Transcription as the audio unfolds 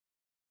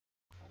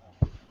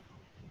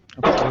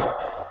Okay.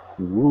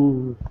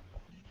 Woo.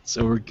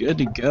 So we're good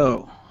to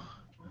go.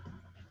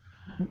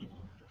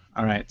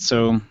 All right,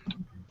 so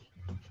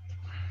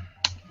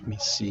let me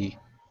see.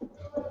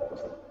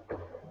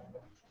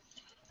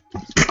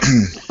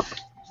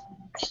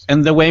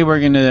 And the way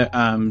we're going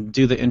to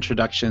do the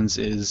introductions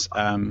is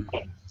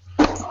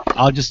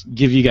I'll just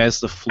give you guys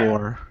the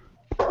floor.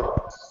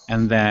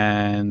 And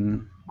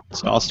then,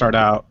 so I'll start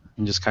out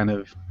and just kind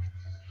of,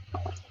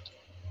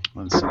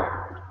 let's see.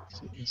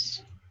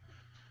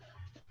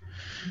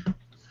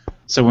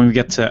 So when we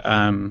get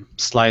to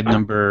slide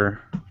number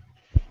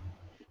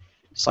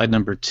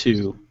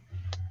 2,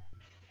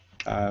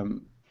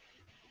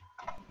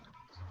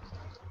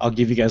 I'll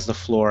give you guys the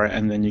floor,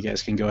 and then you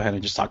guys can go ahead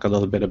and just talk a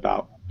little bit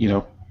about,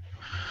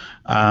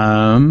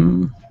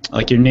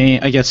 like your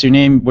name, I guess your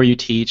name, where you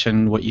teach,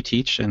 and what you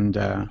teach, and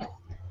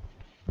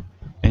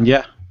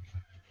yeah,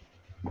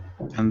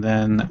 and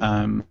then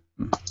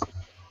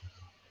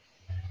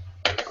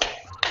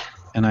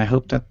and I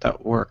hope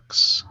that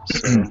works.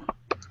 So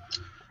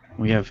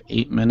we have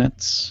 8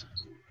 minutes.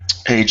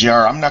 Hey, JR,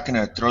 I'm not going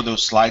to throw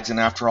those slides in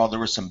after all. There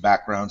were some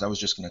backgrounds. I was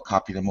just going to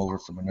copy them over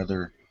from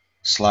another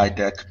slide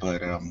deck,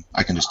 but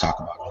I can just talk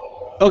about it.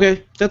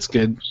 Okay, that's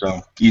good.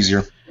 So,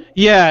 easier.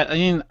 Yeah, I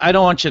mean, I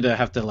don't want you to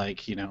have to,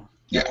 like, Yeah.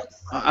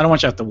 I don't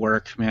want you to have to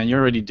work, man.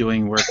 You're already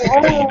doing work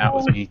hanging out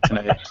with me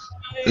tonight.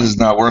 This is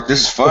not work. This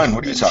is fun.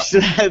 What are you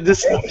talking about?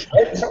 this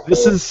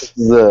is...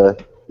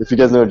 If you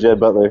guys know Jed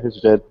Butler,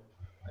 here's Jed.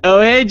 Oh,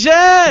 hey,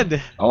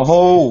 Jed!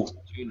 Oh,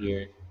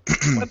 Junior.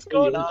 What's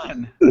going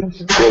on?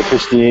 Yeah,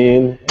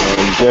 Christine,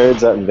 and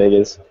Jared's out in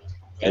Vegas.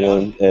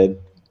 And Ed.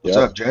 what's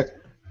up, Jed?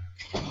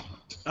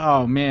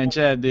 Oh, man,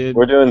 Jed, dude.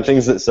 We're doing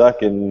things that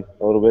suck in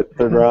a little bit,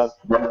 third round.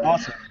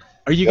 Awesome.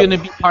 Are you going to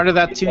be part of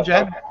that too,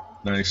 Jed?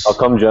 Nice. I'll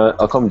come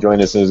join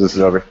as soon as this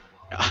is over.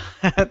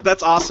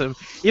 That's awesome.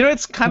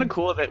 It's kind of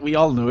cool that we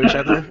all know each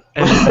other,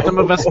 and some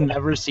of us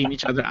never seen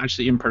each other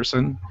actually in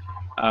person.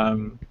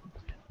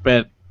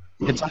 But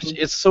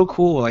it's so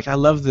cool. Like, I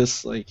love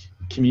this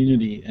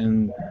community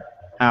and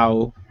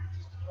how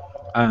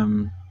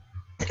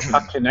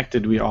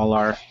connected we all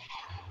are.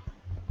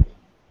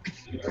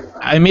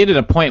 I made it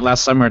a point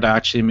last summer to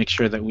actually make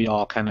sure that we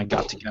all kind of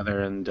got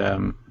together and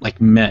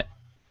met,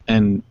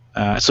 and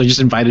so I just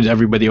invited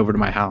everybody over to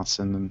my house,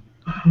 and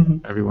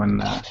then everyone.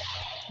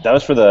 That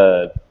was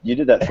for you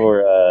did that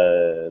for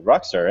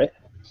Rockstar, right?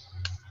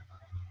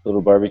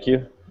 Little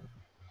barbecue.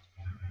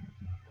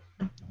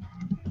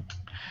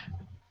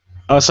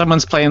 Oh,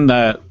 someone's playing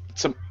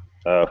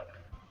Oh.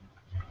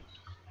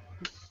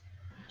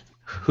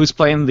 Who's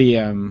playing the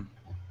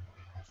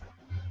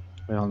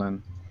Wait, hold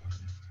on.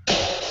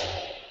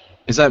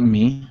 Is that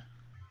me?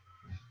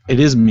 It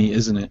is me,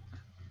 isn't it?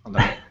 Hold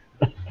on.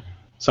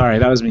 Sorry,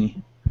 that was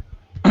me.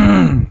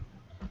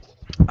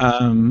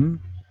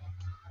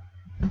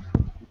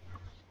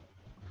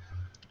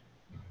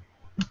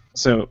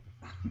 So,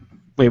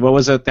 wait, what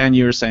was that, Dan,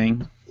 you were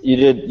saying?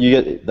 You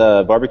get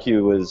the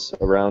barbecue was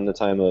around the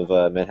time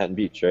of Manhattan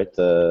Beach, right?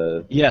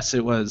 Yes,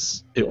 it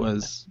was. It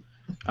was.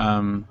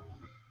 I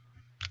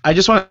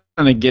just wanted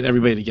to get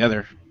everybody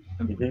together,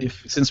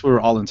 since we were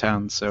all in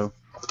town. So,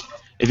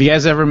 if you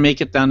guys ever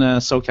make it down to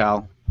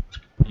SoCal,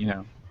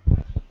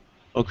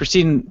 well,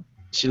 Christine,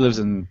 she lives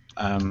in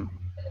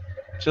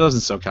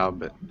SoCal,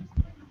 but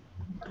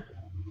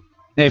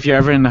hey, if you're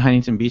ever in the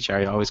Huntington Beach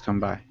area, always come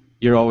by.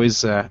 You're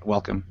always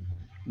welcome.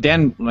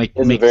 Dan makes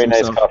a very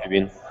himself, nice coffee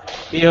bean.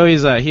 He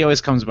always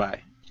comes by,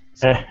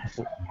 so,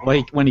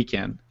 when he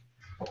can.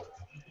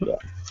 Yeah.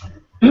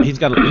 He's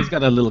got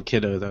a little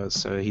kiddo though,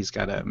 so he's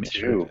got to make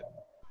sure.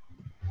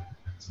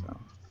 So.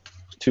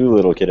 2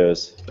 little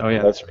kiddos. Oh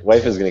yeah, that's right.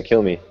 Wife is gonna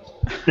kill me.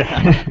 2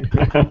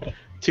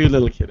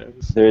 little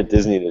kiddos. They're at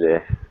Disney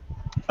today.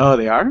 Oh,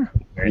 they are?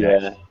 Yeah.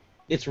 Nice.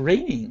 It's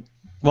raining.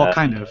 Well,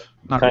 kind of.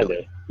 Not kind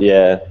really. of.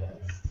 Yeah.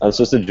 I'm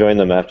supposed to join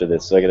them after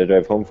this, so I gotta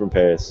drive home from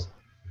Paris,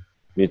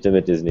 meet them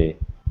at Disney,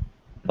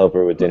 help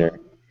her with dinner.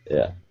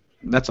 Yeah.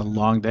 That's a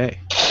long day.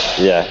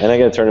 Yeah, and I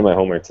gotta turn in my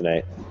homework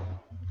tonight.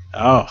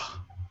 Oh,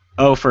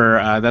 for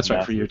that's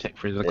right,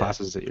 for the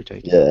classes that you're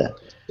taking. Yeah.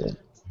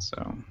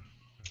 So.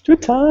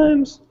 Good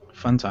times.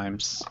 Fun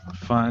times. All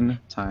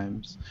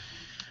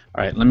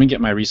right, let me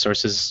get my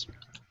resources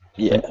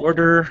in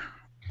order.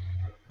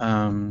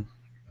 I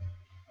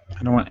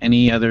don't want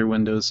any other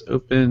windows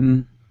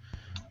open.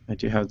 I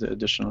do have the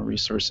additional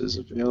resources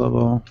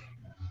available.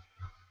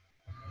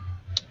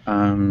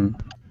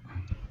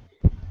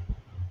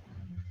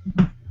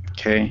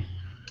 Okay.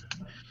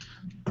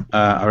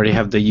 I already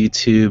have the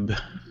YouTube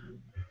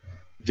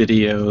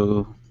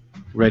video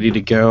ready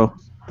to go.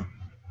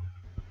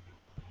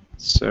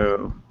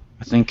 So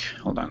I think,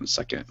 hold on a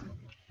second.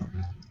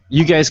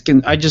 You guys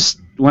can,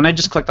 when I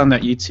just clicked on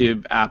that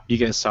YouTube app, you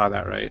guys saw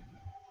that, right?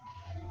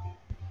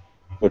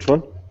 Which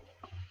one?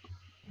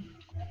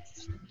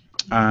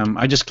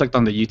 I just clicked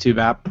on the YouTube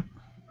app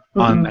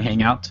on the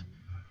Hangout.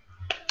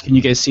 Can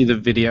you guys see the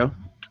video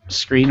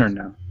screen or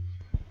no?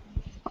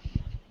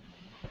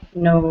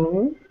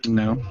 No.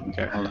 No?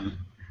 Okay, hold on.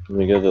 Let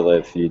me go to the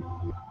live feed.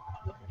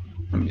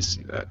 Let me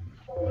see that.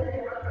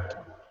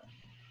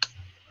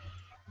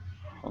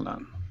 hold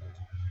on.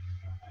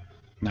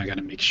 Now I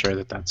gotta make sure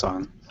that that's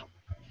on.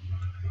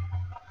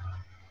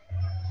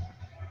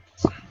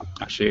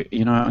 Actually,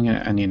 you know what? I'm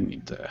gonna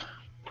need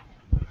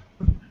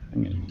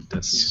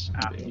this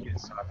app. You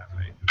guys saw that,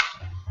 right?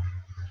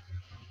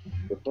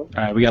 All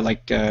right, we got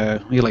like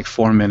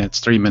 4 minutes,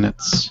 3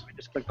 minutes. I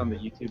just clicked on the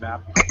YouTube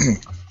app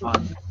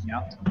on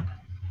Hangout.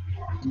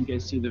 Can you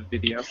guys see the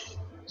video?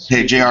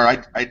 Hey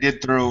Jr. I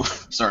did throw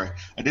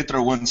I did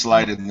throw one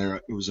slide in there.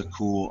 It was a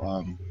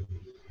cool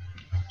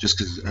just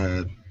because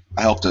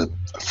I helped a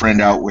friend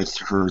out with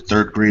her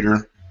third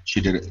grader.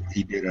 He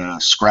did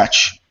a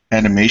scratch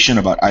animation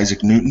about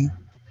Isaac Newton.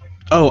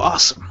 Oh,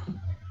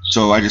 awesome.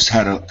 So I just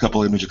had a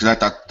couple images because I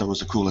thought that was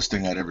the coolest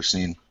thing I'd ever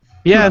seen.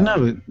 Yeah,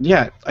 no,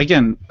 yeah.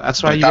 Again,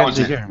 that's why But you that guys was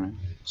are it. here, man.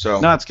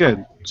 So No, it's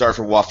good. sorry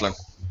for waffling.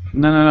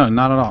 No,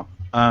 not at all.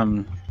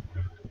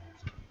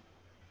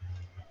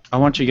 I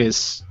want you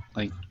guys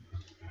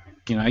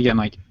again,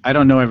 I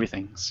don't know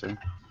everything, so,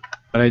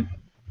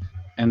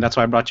 and that's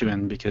why I brought you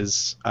in,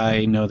 because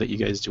I know that you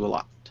guys do a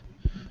lot.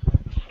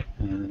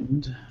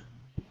 And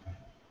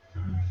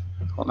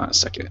hold on a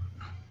second.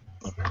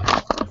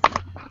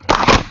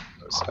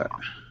 What's that?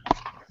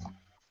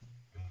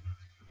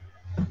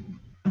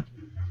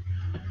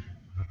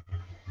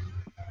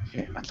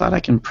 Okay, I thought I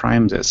can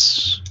prime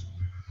this.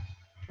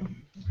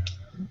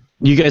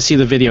 You guys see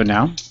the video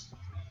now?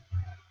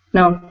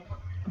 No.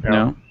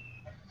 No?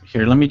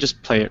 Here, let me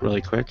just play it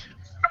really quick.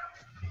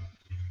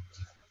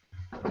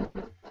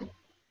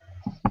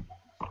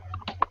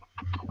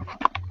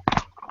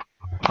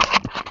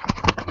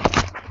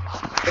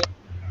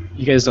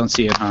 You guys don't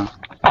see it, huh?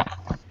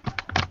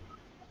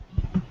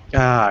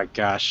 Ah,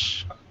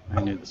 gosh.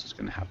 I knew this was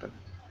going to happen.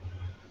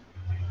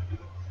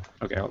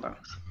 Okay, hold on.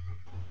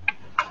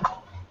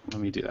 Let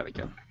me do that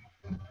again.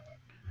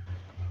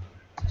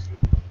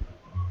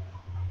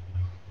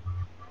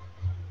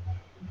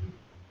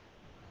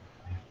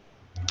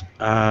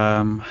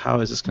 How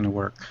is this going to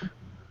work?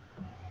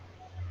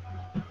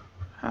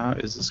 How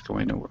is this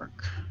going to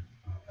work?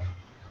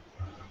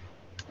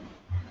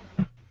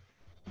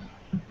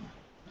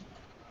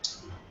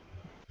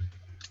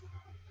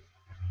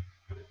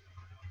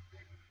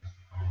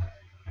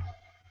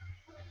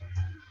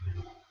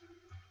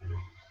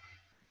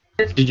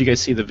 Did you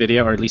guys see the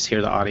video, or at least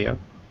hear the audio?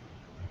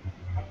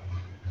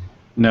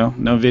 No?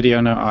 No video,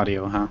 no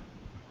audio, huh?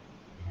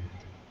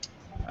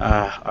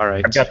 All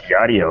right. I got the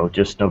audio,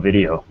 just no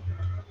video.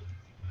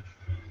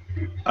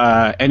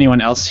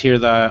 Anyone else hear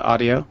the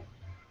audio?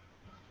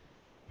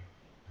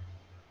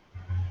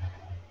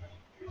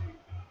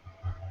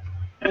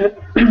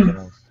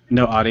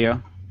 No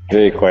audio?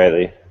 Very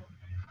quietly.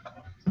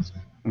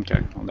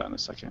 Okay, hold on a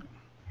second.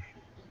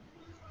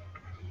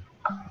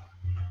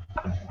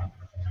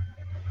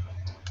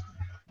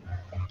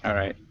 All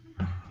right.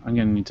 I'm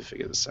going to need to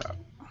figure this out.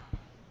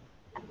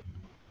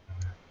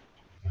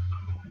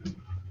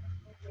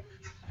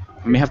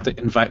 I may have to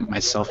invite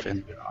myself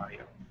in.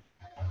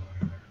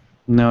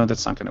 No,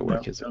 that's not going to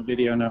work, is it? No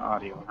video, no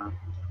audio, huh?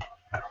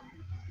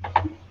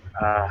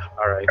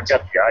 All right. I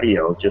got the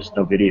audio, just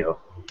no video.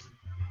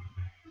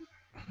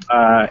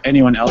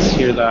 Anyone else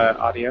hear the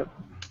audio?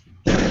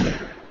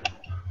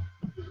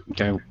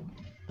 Okay.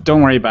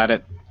 Don't worry about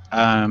it.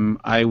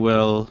 I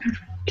will...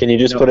 Can you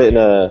just put it in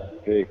a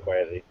very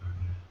quietly?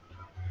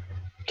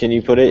 Can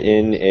you put it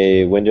in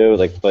a window,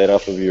 like play it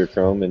off of your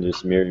Chrome and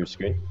just mirror your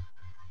screen?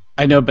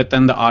 I know, but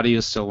then the audio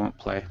still won't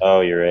play.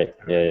 Oh, you're right.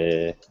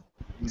 Yeah.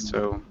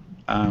 So,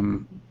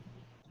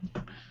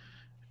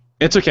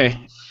 it's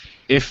okay.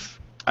 If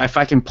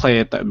I can play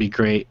it, that would be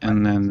great,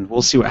 and then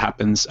we'll see what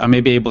happens. I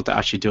may be able to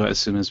actually do it as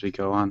soon as we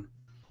go on.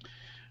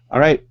 All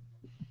right.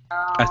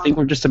 I think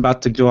we're just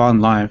about to go on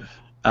live.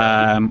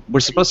 We're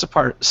supposed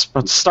to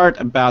start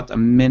about a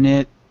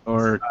minute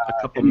or a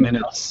couple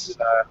minutes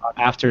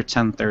after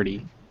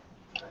 10:30.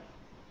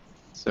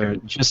 So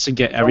just to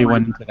get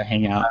everyone into the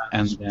hangout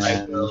and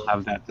then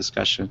have that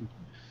discussion.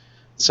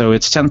 So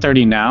it's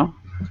 10:30 now,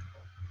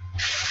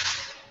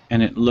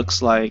 and it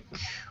looks like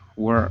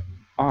we're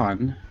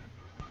on.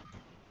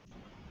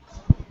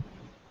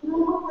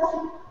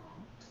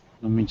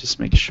 Let me just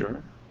make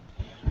sure.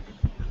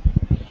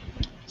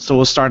 So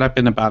we'll start up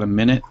in about a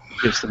minute,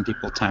 give some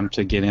people time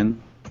to get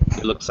in.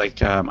 It looks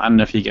like, I don't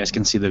know if you guys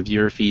can see the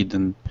viewer feed,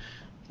 and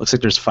it looks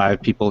like there's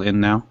 5 people in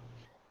now.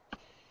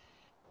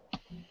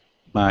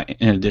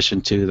 In addition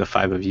to the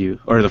 5 of you,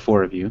 or the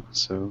 4 of you,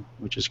 so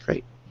which is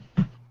great.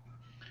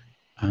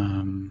 Let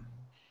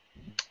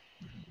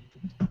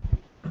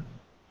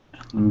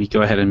me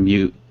go ahead and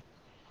mute.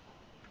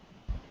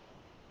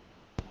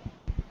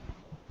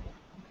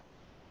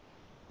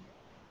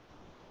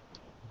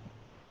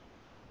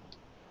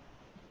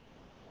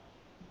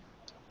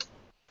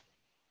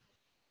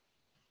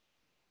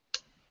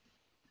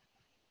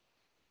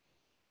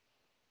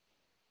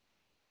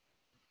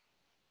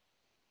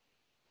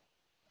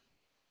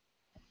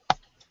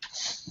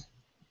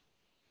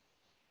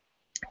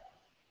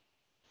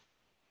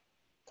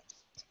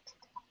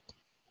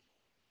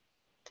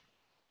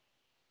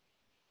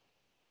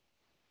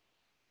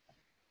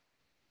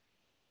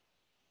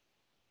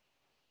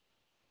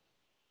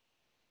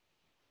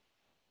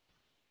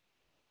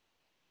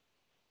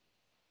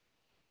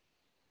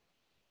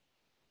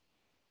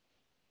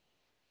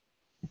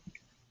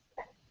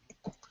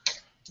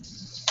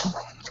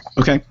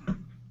 Okay.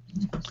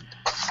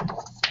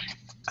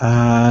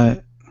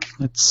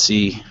 Let's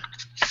see.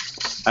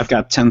 I've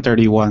got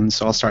 10:31,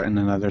 so I'll start in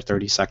another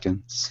 30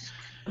 seconds.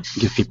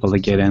 Give people to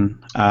get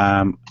in.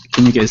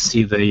 Can you guys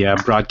see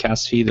the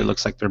broadcast feed? It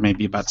looks like there may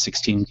be about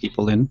 16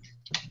 people in.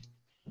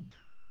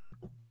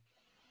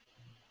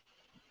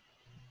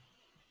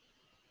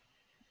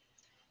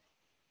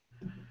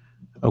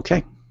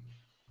 Okay.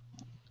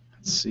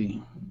 Let's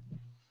see.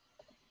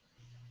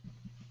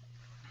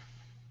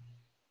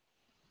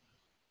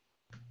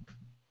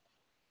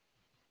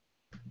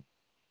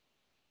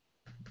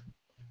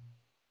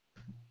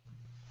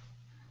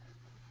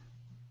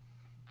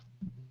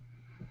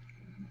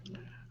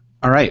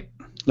 All right,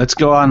 let's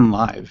go on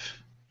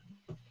live.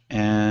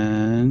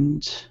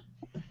 And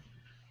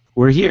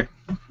we're here.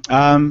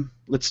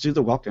 Let's do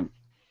the welcome.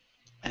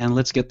 And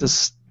let's get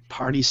this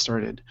party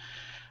started.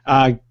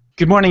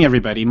 Good morning,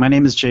 everybody. My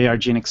name is J.R.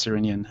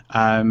 Ginex-Orinion.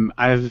 I'm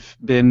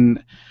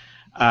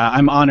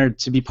honored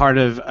to be part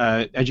of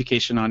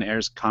Education on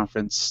Air's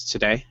conference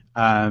today.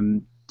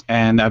 And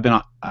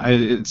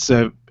it's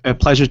a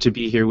pleasure to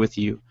be here with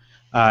you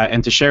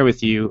and to share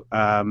with you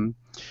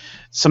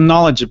some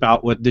knowledge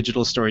about what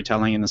digital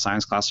storytelling in the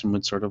science classroom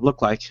would sort of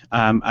look like.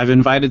 I've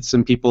invited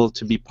some people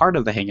to be part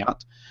of the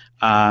Hangout,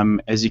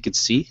 as you can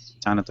see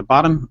down at the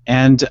bottom.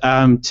 And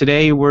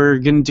today we're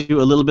going to do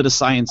a little bit of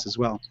science as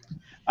well.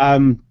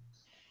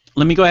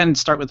 Let me go ahead and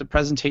start with the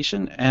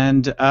presentation,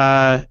 and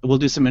we'll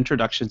do some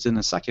introductions in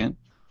a second.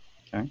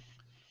 Okay.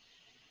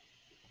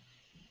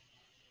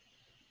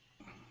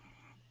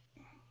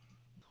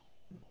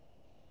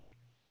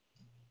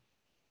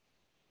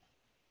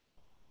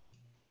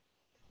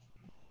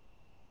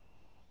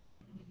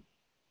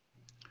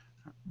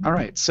 All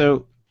right,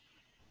 so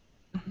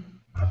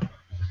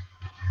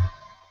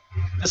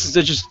this is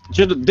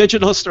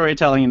digital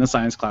storytelling in the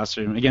science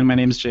classroom. Again, my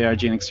name is J.R.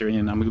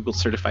 Ginex-Orinion. I'm a Google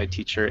certified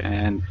teacher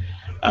and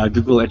a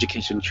Google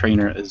education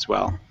trainer as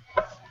well.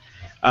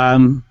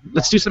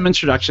 Let's do some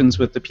introductions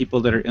with the people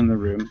that are in the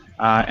room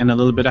and a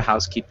little bit of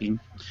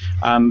housekeeping.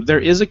 There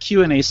is a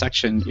Q&A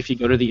section if you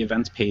go to the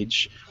events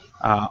page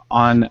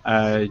on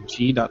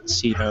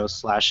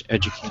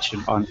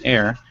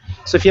g.co/educationonair.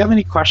 So if you have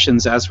any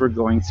questions as we're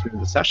going through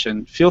the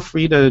session, feel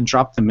free to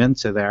drop them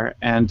into there,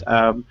 and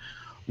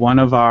one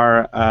of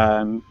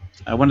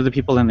the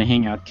people in the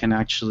Hangout can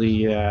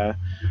actually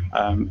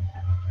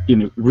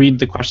read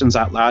the questions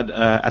out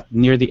loud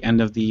near the end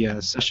of the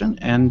session,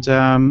 and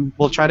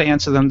we'll try to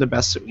answer them the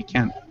best that we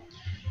can.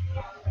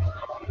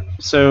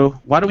 So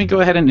why don't we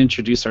go ahead and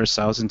introduce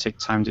ourselves and take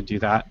time to do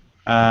that.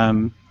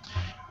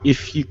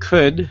 If you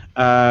could,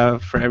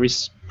 for every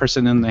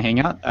person in the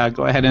Hangout,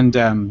 go ahead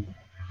and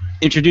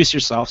introduce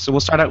yourself. So we'll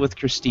start out with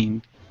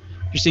Christine.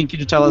 Christine, could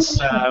you tell us,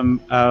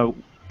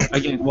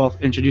 again, well,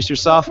 introduce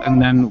yourself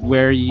and then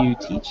where you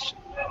teach?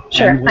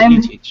 Sure. And what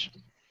you teach.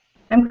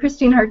 I'm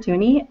Christine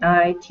Hartooni.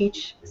 I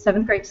teach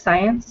 7th grade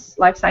science,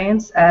 life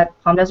science at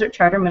Palm Desert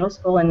Charter Middle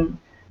School in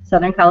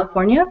Southern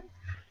California.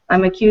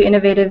 I'm a Q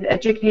Innovative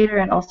Educator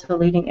and also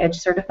Leading Edge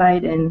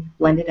certified in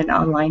blended and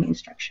online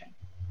instruction.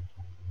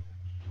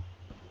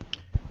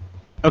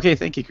 Okay,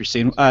 thank you,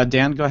 Christine.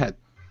 Dan, go ahead.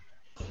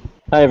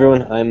 Hi,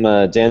 everyone. I'm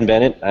Dan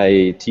Bennett.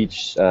 I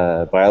teach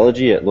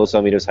biology at Los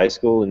Alamitos High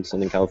School in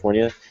Southern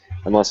California.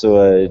 I'm also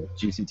a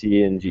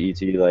GCT and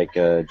GET like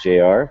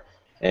JR,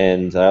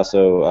 and I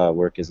also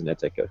work as an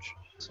EdTech coach.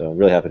 So I'm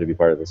really happy to be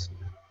part of this.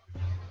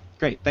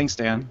 Great, thanks,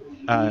 Dan.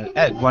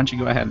 Ed, why don't you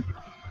go ahead?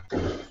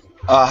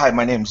 Hi,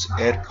 my name's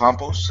Ed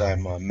Campos.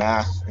 I'm a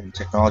math and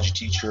technology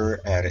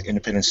teacher at an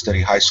independent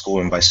study high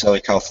school in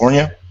Visalia,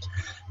 California.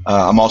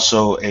 I'm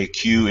also a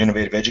Q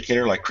Innovative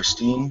Educator like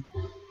Christine,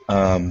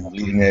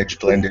 Leading Edge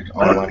blended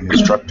online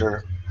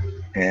instructor,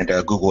 and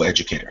a Google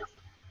educator.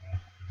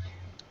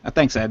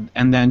 Thanks, Ed.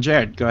 And then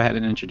Jared, go ahead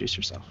and introduce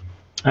yourself.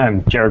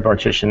 I'm Jared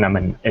Barchishan. I'm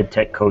an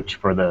EdTech coach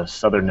for the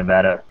Southern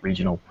Nevada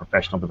Regional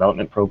Professional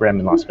Development Program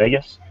in Las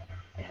Vegas,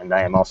 and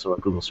I am also a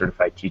Google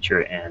certified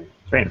teacher and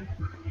trainer.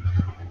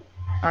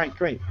 All right,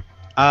 great.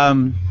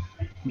 I'll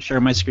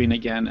share my screen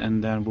again,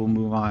 and then we'll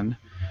move on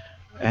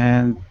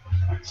and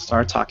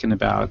start talking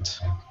about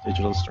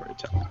digital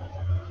storytelling.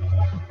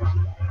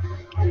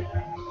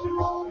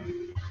 All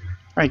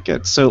right,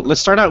 good. So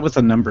let's start out with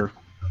a number.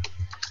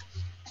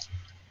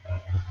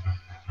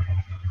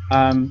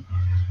 All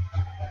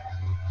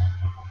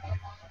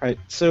right,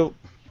 so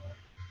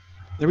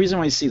the reason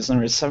why you see this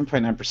number is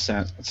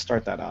 7.9%. Let's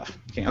start that off.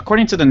 Okay,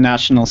 according to the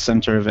National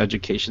Center of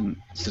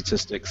Education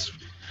Statistics,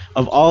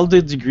 of all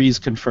the degrees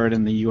conferred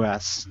in the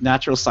U.S.,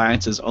 natural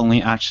sciences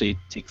only actually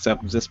takes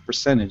up this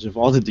percentage of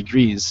all the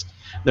degrees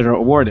that are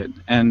awarded,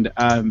 and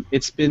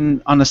it's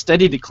been on a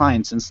steady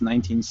decline since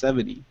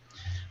 1970.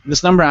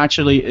 This number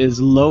actually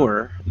is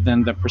lower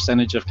than the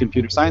percentage of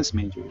computer science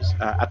majors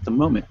at the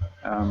moment.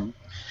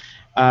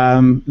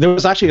 There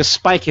was actually a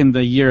spike in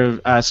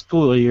the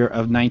school year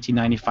of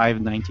 1995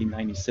 and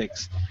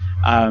 1996.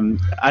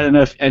 I don't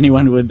know if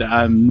anyone would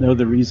know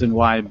the reason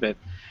why, but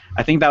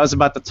I think that was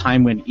about the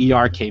time when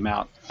ER came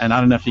out. And I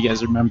don't know if you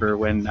guys remember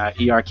when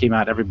ER came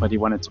out, everybody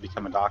wanted to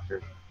become a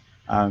doctor.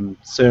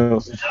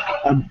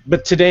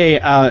 But today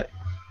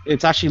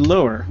it's actually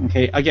lower.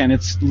 Okay, again,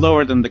 it's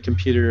lower than the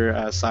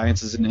computer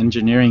sciences and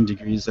engineering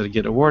degrees that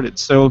get awarded.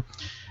 So,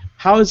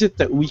 how is it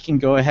that we can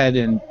go ahead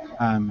and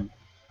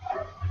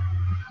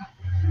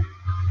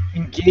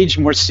engage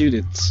more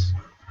students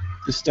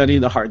to study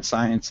the hard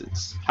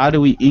sciences? How do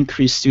we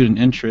increase student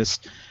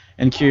interest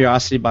and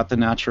curiosity about the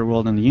natural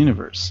world and the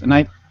universe? And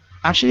I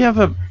actually have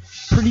a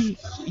pretty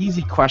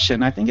easy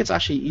question. I think it's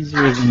actually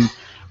easier than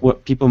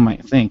what people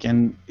might think,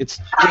 and it's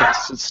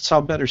this: it's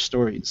tell better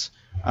stories.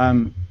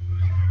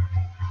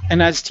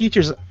 And as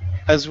teachers,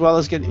 as well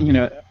as getting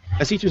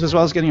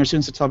our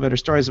students to tell better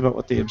stories about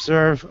what they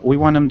observe, we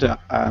want them to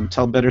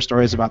tell better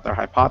stories about their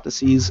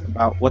hypotheses,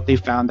 about what they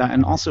found out,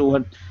 and also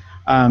what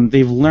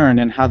they've learned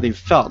and how they've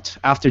felt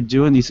after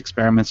doing these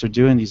experiments or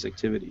doing these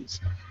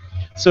activities.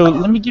 So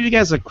let me give you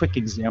guys a quick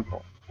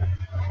example.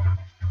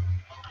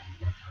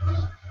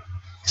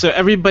 So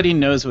everybody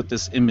knows what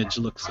this image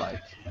looks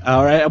like,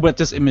 all right? What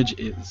this image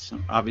is.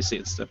 Obviously,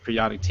 it's the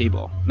periodic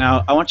table.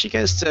 Now, I want you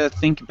guys to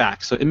think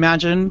back. So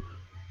imagine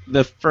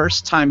the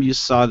first time you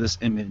saw this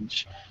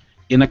image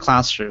in a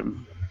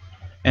classroom,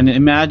 and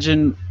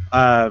imagine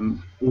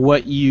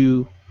what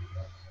you,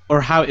 or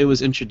how it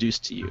was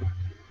introduced to you.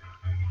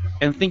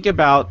 And think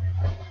about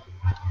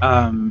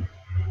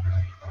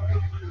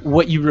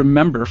what you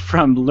remember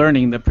from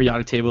learning the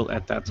periodic table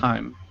at that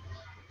time.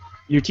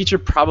 Your teacher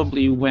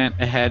probably went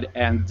ahead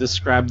and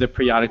described the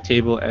periodic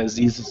table as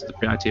this is the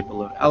periodic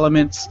table of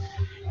elements.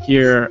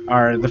 Here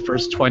are the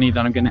first 20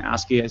 that I'm going to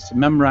ask you guys to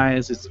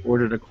memorize. It's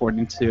ordered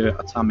according to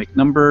atomic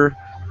number.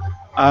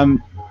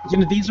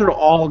 These are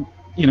all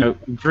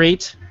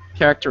great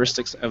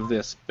characteristics of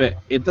this, but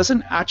it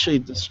doesn't actually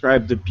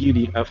describe the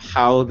beauty of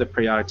how the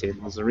periodic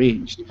table is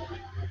arranged.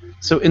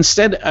 So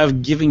instead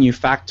of giving you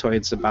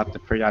factoids about the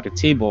periodic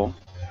table,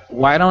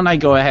 why don't I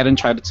go ahead and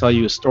try to tell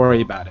you a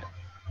story about it,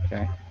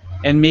 okay?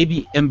 And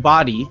maybe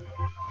embody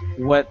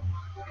what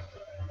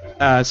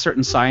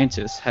certain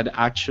scientists had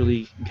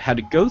actually had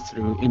to go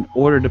through in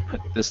order to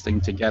put this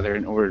thing together,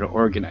 in order to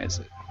organize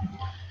it.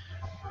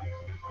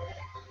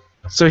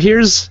 So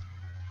here's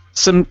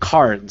some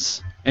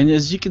cards, and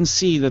as you can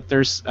see that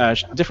there's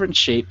different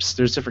shapes,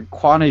 there's different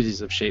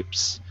quantities of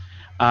shapes,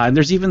 and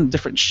there's even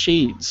different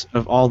shades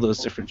of all those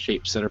different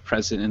shapes that are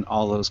present in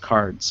all those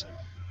cards.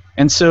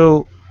 And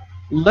so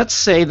let's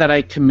say that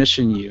I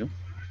commission you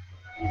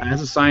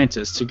as a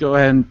scientist to go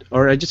ahead,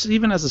 or just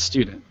even as a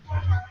student,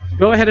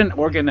 go ahead and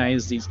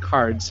organize these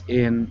cards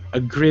in a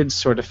grid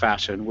sort of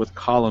fashion with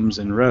columns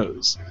and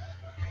rows.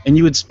 And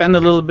you would spend a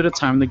little bit of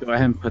time to go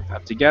ahead and put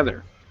that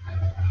together.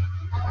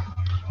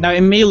 Now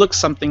it may look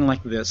something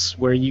like this,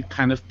 where you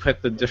kind of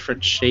put the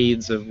different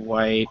shades of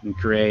white and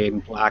gray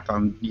and black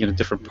on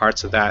different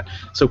parts of that,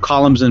 so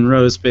columns and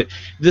rows, but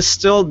this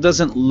still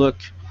doesn't look,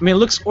 I mean, it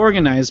looks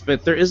organized,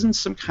 but there isn't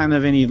some kind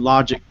of any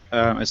logic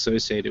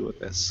associated with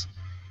this.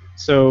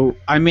 So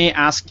I may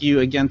ask you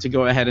again to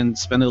go ahead and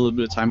spend a little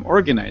bit of time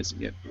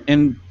organizing it,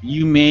 and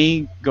you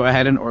may go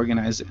ahead and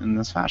organize it in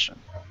this fashion,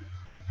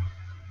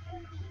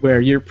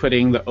 where you're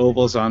putting the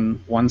ovals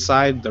on one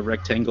side, the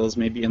rectangles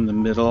maybe in the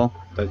middle,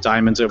 the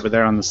diamonds over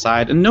there on the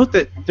side. And note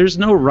that there's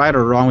no right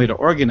or wrong way to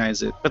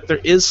organize it, but there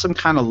is some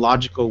kind of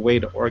logical way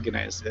to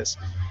organize this.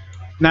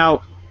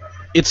 Now,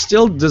 it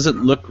still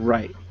doesn't look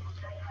right.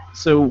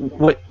 So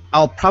what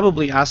I'll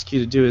probably ask you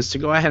to do is to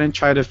go ahead and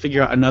try to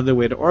figure out another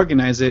way to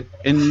organize it,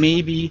 and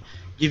maybe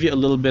give you a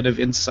little bit of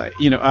insight,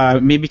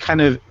 maybe kind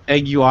of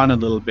egg you on a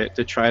little bit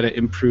to try to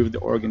improve the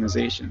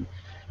organization.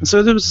 And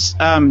so there was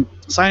a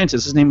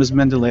scientist, his name was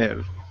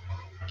Mendeleev,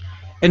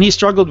 and he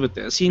struggled with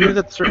this. He knew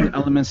that certain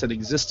elements had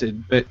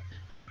existed, but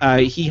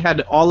he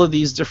had all of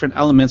these different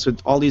elements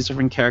with all these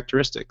different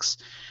characteristics.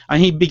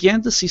 And he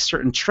began to see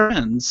certain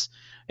trends,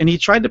 and he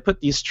tried to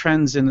put these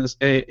trends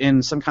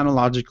in some kind of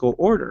logical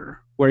order,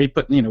 where he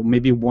put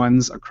maybe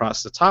ones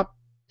across the top,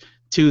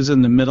 twos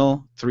in the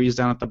middle, threes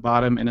down at the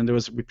bottom, and then there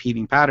was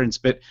repeating patterns.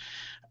 But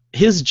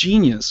his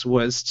genius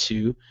was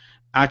to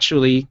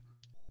actually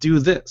do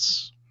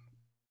this.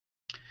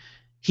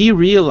 He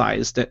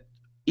realized that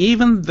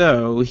even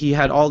though he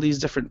had all these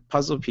different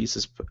puzzle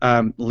pieces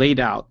laid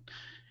out,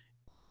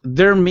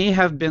 there may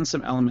have been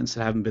some elements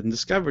that haven't been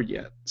discovered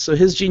yet. So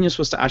his genius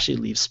was to actually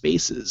leave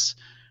spaces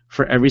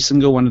for every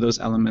single one of those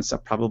elements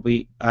that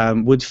probably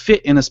would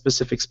fit in a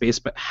specific space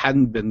but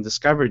hadn't been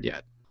discovered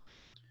yet.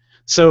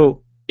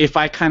 So if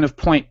I kind of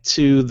point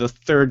to the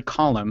third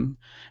column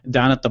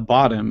down at the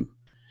bottom,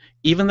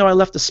 even though I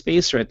left a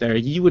space right there,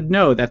 you would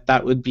know that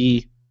that would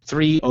be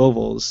 3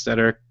 ovals that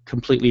are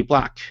completely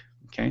black,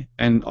 okay,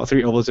 and all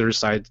 3 ovals that are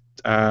side,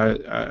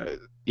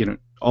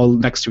 all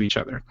next to each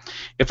other.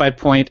 If I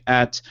point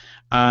at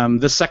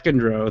the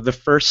second row, the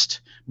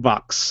first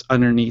box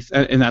underneath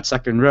in that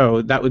second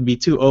row, that would be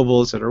 2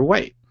 ovals that are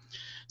white.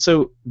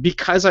 So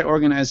because I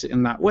organized it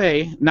in that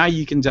way, now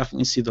you can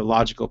definitely see the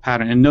logical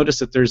pattern. And notice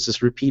that there's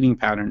this repeating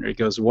pattern. It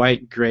goes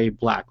white, gray,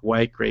 black,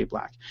 white, gray,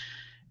 black.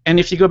 And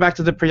if you go back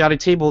to the periodic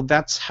table,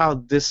 that's how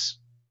this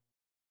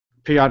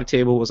periodic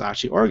table was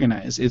actually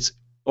organized. It's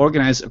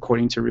organized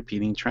according to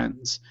repeating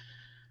trends.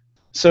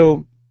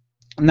 So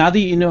now that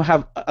you know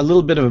have a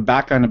little bit of a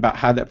background about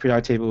how that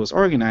periodic table was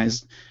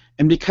organized,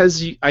 and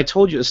because I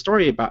told you a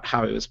story about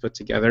how it was put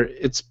together,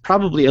 it's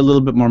probably a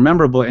little bit more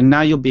memorable, and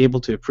now you'll be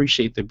able to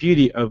appreciate the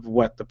beauty of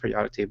what the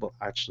periodic table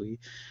actually,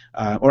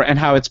 and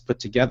how it's put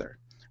together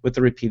with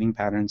the repeating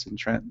patterns and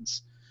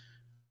trends.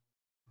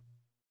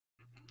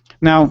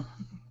 Now,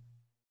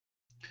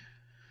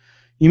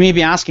 you may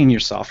be asking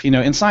yourself,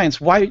 in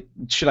science, why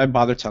should I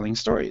bother telling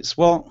stories?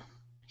 Well,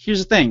 here's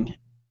the thing.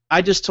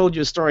 I just told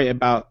you a story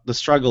about the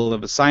struggle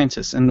of a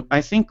scientist, and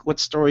I think what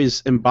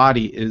stories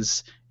embody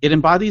is it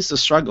embodies the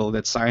struggle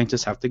that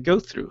scientists have to go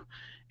through,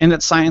 and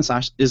that science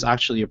is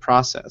actually a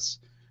process.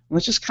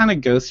 Let's just kind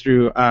of go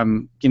through,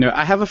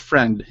 I have a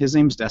friend, his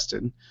name's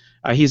Destin.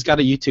 He's got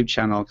a YouTube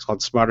channel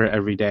called Smarter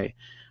Every Day.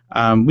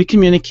 We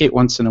communicate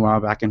once in a while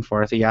back and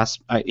forth. He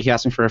asked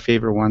me for a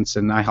favor once,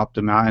 and I helped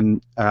him out,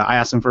 and I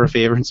asked him for a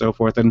favor and so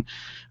forth. And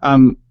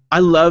I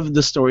love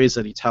the stories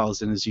that he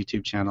tells in his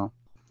YouTube channel.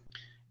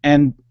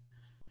 And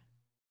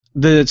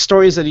the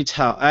stories that he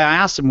tells, I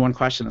asked him one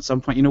question at some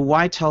point,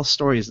 why tell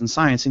stories in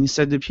science? And he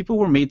said that people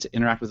were made to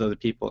interact with other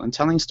people, and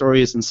telling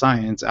stories in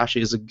science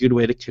actually is a good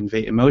way to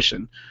convey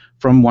emotion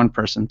from one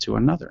person to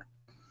another.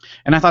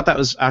 And I thought that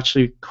was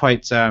actually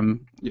quite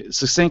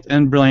succinct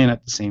and brilliant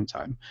at the same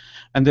time.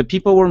 And that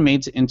people were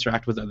made to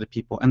interact with other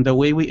people, and the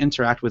way we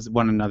interact with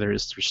one another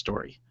is through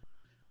story.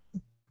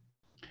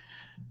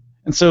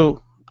 And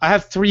so I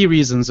have 3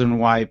 reasons in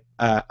why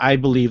I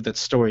believe that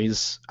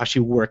stories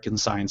actually work in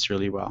science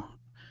really well.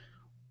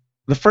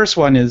 The first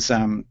one is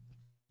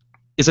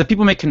that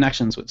people make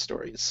connections with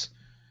stories.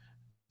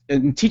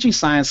 And teaching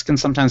science can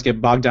sometimes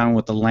get bogged down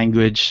with the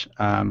language,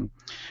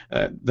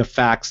 the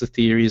facts, the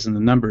theories, and the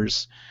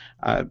numbers.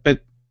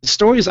 But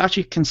stories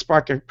actually can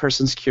spark a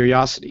person's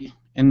curiosity.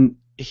 And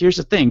here's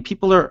the thing,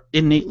 people are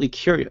innately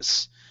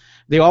curious.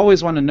 They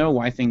always want to know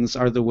why things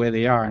are the way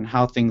they are and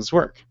how things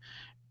work.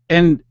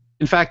 And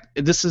in fact,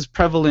 this is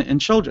prevalent in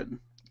children.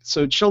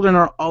 So children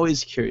are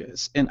always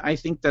curious, and I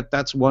think that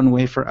that's one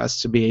way for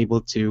us to be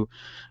able to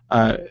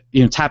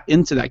tap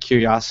into that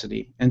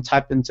curiosity and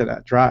tap into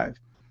that drive.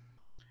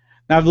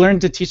 Now, I've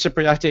learned to teach the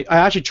periodic table. I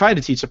actually tried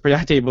to teach the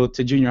periodic table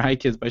to junior high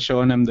kids by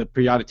showing them the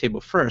periodic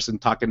table first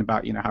and talking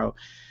about how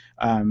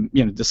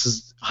this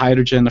is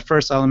hydrogen, the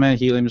first element,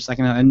 helium, the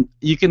second element. And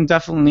you can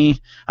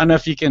definitely, I don't know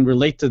if you can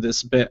relate to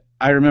this, but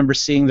I remember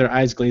seeing their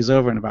eyes glaze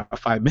over in about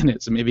 5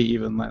 minutes, and maybe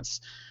even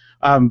less.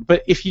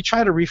 But if you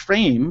try to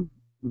reframe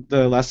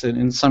the lesson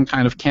in some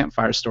kind of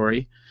campfire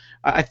story,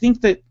 I think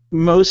that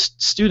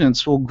most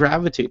students will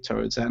gravitate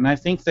towards that, and I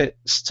think that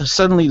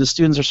suddenly the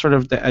students are sort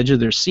of at the edge of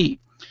their seat.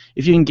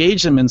 If you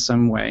engage them in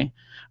some way,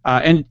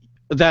 and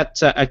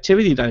that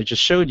activity that I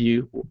just showed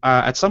you,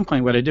 at some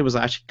point what I did was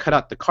I actually cut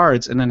out the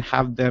cards and then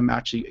have them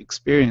actually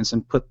experience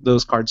and put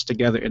those cards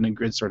together in a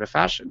grid sort of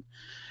fashion.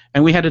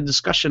 And we had a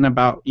discussion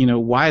about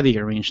why they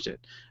arranged it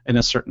in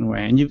a certain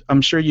way. And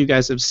I'm sure you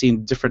guys have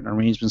seen different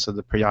arrangements of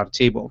the periodic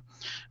table.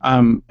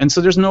 And so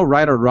there's no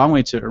right or wrong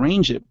way to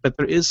arrange it, but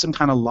there is some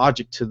kind of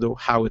logic to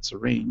how it's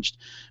arranged,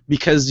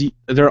 because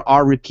there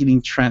are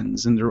repeating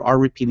trends and there are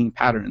repeating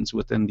patterns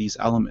within these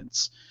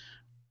elements.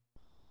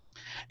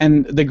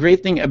 And the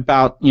great thing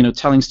about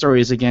telling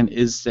stories again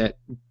is that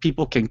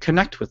people can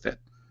connect with it.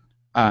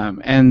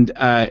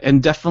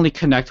 And definitely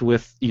connect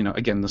with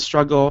again the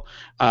struggle,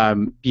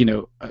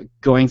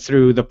 going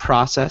through the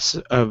process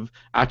of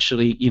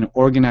actually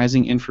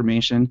organizing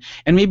information,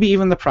 and maybe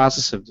even the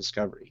process of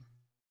discovery.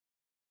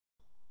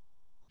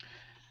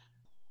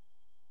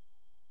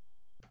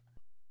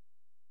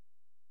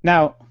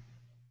 Now,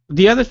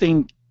 the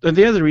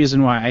other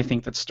reason why I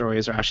think that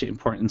stories are actually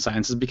important in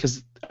science is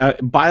because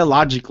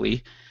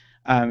biologically,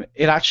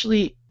 it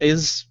actually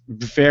is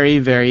very,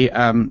 very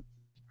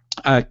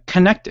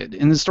connected,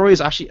 and the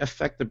stories actually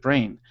affect the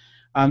brain.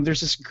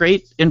 There's this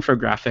great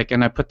infographic,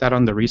 and I put that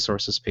on the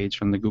resources page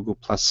from the Google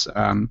Plus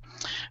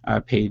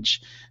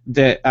page,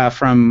 that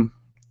from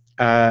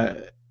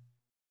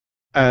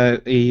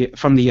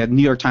the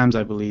New York Times,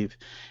 I believe,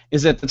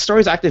 is that the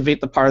stories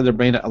activate the part of the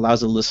brain that allows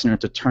the listener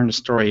to turn the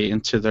story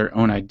into their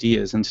own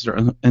ideas,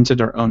 into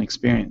their own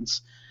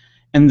experience.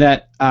 And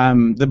that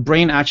the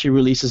brain actually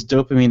releases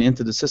dopamine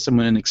into the system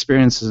when it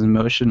experiences an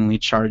emotionally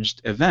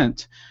charged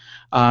event.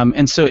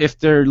 And so if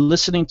they're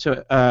listening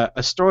to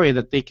a story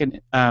that they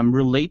can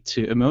relate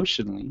to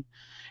emotionally,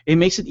 it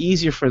makes it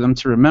easier for them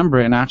to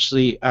remember and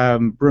actually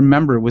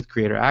remember with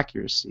greater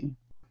accuracy.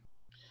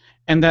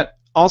 And that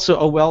also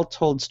a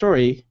well-told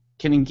story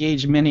can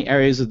engage many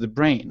areas of the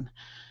brain.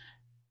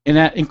 And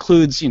that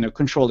includes,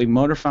 controlling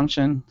motor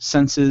function,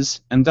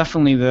 senses, and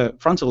definitely the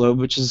frontal lobe,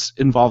 which is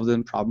involved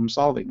in problem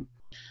solving.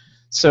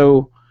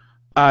 So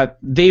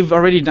they've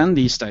already done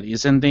these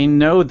studies, and they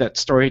know that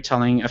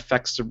storytelling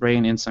affects the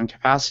brain in some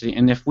capacity.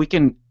 And if we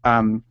can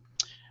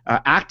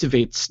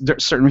activate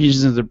certain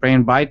regions of the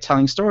brain by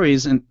telling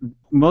stories, and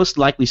most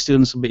likely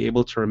students will be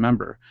able to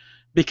remember,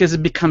 because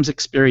it becomes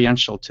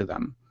experiential to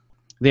them.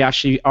 They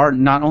actually are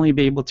not only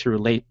be able to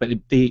relate, but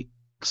they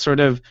sort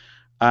of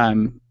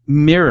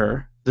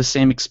mirror the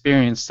same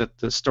experience that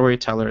the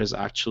storyteller is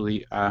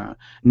actually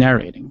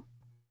narrating.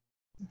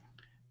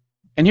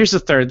 And here's the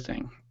third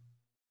thing.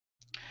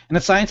 And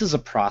that science is a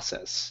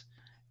process.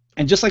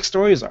 And just like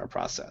stories are a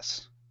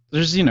process,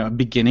 there's, a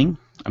beginning,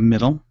 a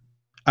middle,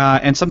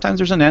 and sometimes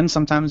there's an end,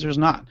 sometimes there's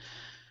not.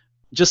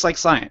 Just like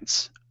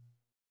science.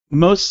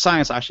 Most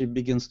science actually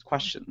begins with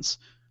questions.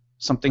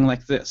 Something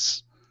like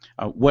this.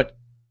 What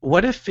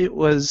if it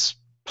was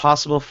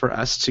possible for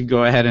us to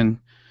go ahead and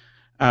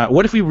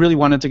what if we really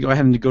wanted to go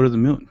ahead and go to the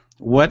moon?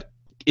 What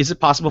is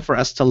it possible for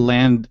us to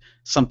land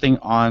something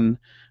on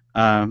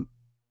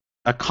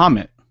a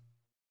comet?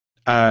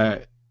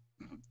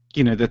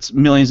 That's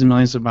millions and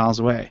millions of miles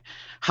away.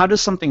 How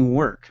does something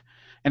work?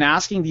 And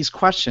asking these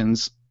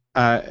questions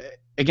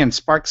again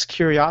sparks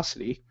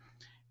curiosity,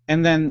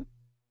 and then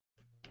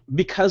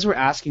because we're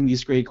asking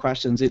these great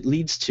questions, it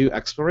leads to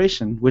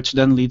exploration, which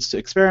then leads to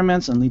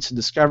experiments and leads to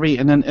discovery,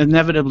 and then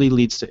inevitably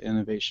leads to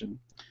innovation.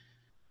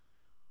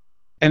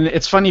 And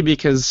it's funny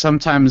because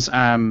sometimes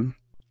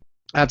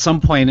at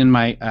some point in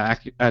my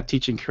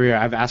teaching career,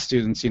 I've asked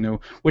students,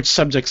 which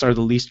subjects are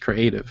the least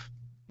creative.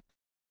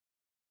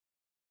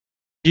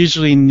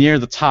 Usually near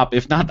the top,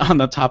 if not on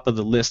the top of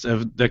the list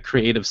of the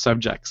creative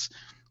subjects.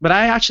 But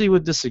I actually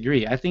would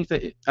disagree. I think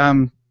that,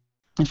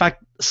 in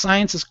fact,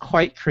 science is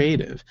quite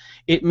creative.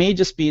 It may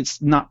just be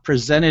it's not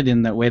presented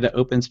in that way that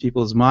opens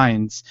people's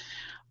minds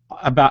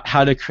about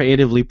how to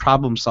creatively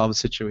problem solve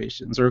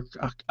situations, or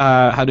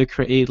how to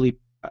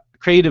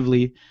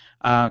creatively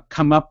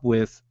come up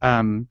with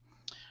some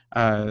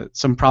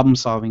problem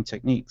solving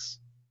techniques.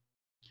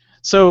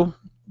 So,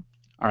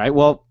 all right,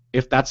 well,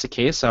 if that's the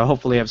case,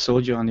 hopefully I've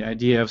sold you on the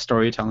idea of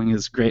storytelling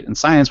is great in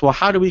science. Well,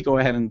 how do we go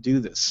ahead and do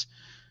this?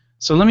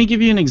 So let me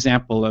give you an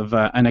example of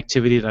an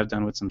activity that I've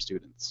done with some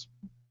students.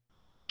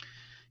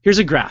 Here's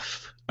a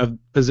graph of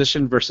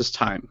position versus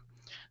time.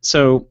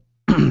 So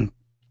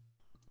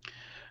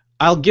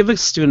I'll give a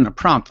student a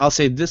prompt. I'll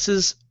say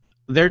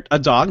they're a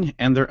dog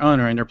and their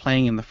owner, and they're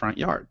playing in the front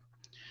yard.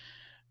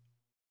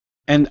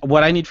 And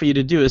what I need for you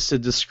to do is to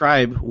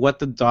describe what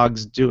the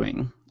dog's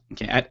doing,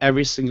 okay, at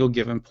every single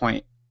given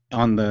point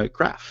on the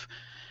graph.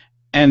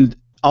 And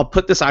I'll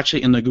put this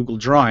actually in the Google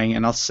Drawing,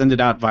 and I'll send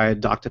it out via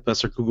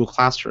Doctopus or Google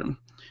Classroom.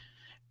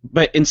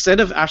 But instead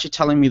of actually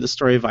telling me the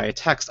story via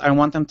text, I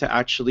want them to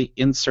actually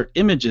insert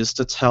images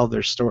to tell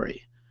their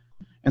story.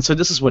 And so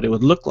this is what it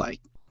would look like.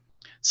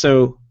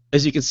 So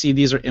as you can see,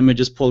 these are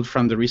images pulled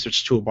from the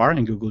research toolbar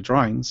in Google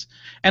Drawings.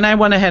 And I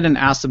went ahead and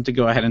asked them to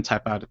go ahead and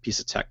type out a piece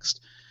of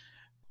text.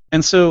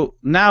 And so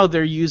now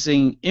they're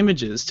using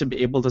images to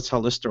be able to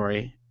tell the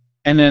story.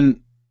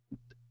 And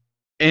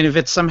if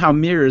it somehow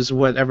mirrors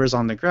whatever's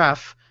on the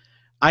graph,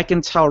 I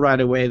can tell right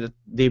away that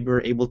they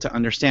were able to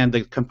understand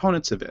the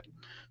components of it.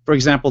 For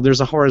example,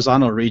 there's a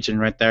horizontal region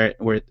right there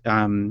where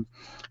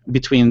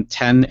between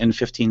 10 and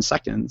 15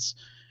 seconds.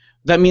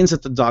 That means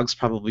that the dog's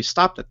probably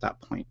stopped at that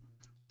point,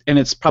 and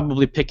it's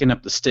probably picking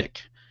up the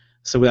stick.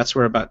 So that's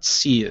where about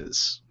C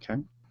is,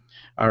 okay,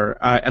 or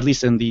at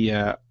least in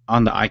the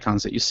on the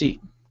icons that you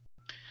see.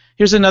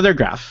 Here's another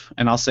graph,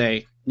 and I'll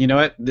say, you know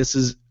what, this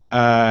is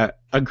a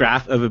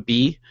graph of a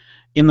bee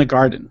in the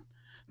garden.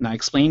 Now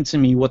explain to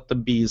me what the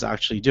bee is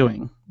actually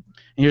doing.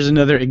 And here's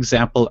another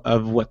example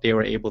of what they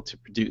were able to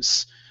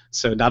produce.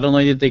 So not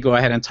only did they go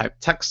ahead and type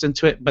text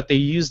into it, but they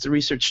used the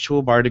research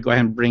toolbar to go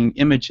ahead and bring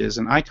images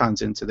and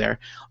icons into there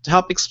to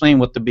help explain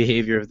what the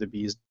behavior of the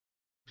bees.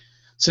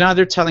 So now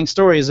they're telling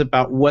stories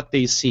about what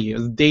they see,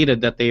 data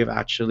that they've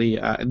actually,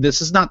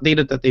 this is not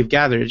data that they've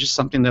gathered, it's just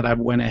something that I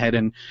went ahead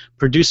and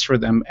produced for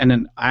them, and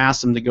then I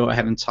asked them to go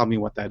ahead and tell me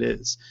what that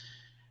is.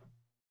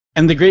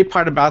 And the great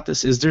part about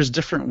this is there's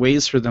different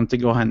ways for them to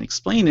go ahead and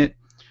explain it,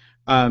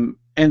 and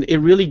it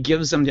really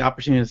gives them the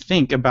opportunity to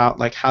think about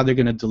like how they're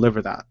going to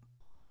deliver that.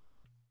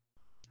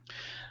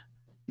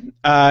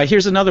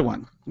 Here's another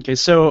one. Okay,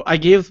 so I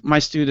gave my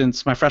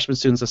students, my freshman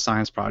students, a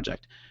science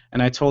project,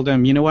 and I told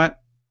them, you know what,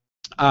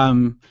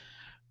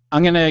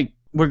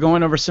 we're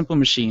going over simple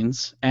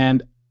machines,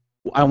 and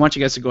I want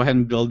you guys to go ahead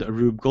and build a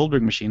Rube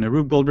Goldberg machine. A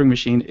Rube Goldberg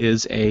machine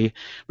is a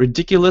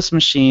ridiculous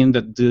machine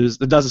that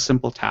does a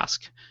simple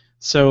task.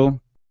 So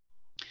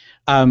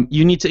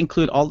you need to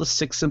include all the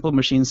 6 simple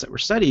machines that we're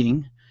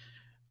studying.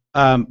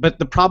 But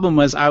the problem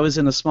was I was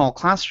in a small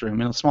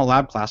classroom, in a small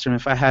lab classroom.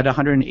 If I had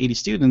 180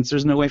 students,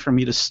 there's no way for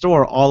me to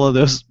store all of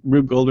those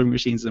Rube Goldberg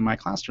machines in my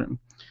classroom.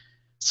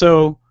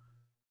 So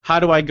how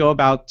do I go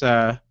about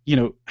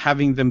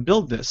having them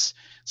build this?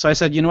 So I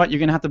said, you know what, you're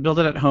going to have to build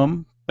it at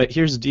home, but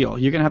here's the deal.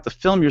 You're going to have to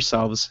film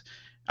yourselves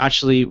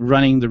actually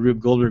running the Rube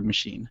Goldberg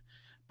machine.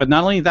 But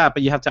not only that,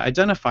 but you have to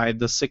identify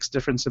the 6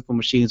 different simple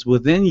machines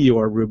within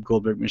your Rube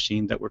Goldberg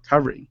machine that we're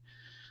covering.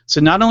 So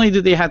not only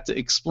did they have to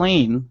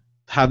explain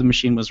how the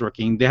machine was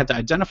working, they had to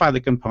identify the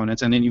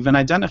components, and then even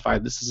identify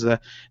this is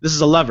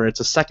a lever, it's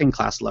a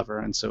second-class lever,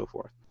 and so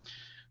forth.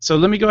 So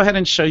let me go ahead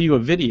and show you a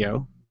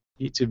video,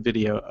 YouTube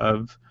video,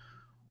 of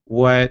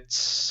what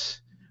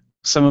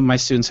some of my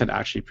students had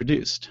actually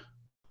produced.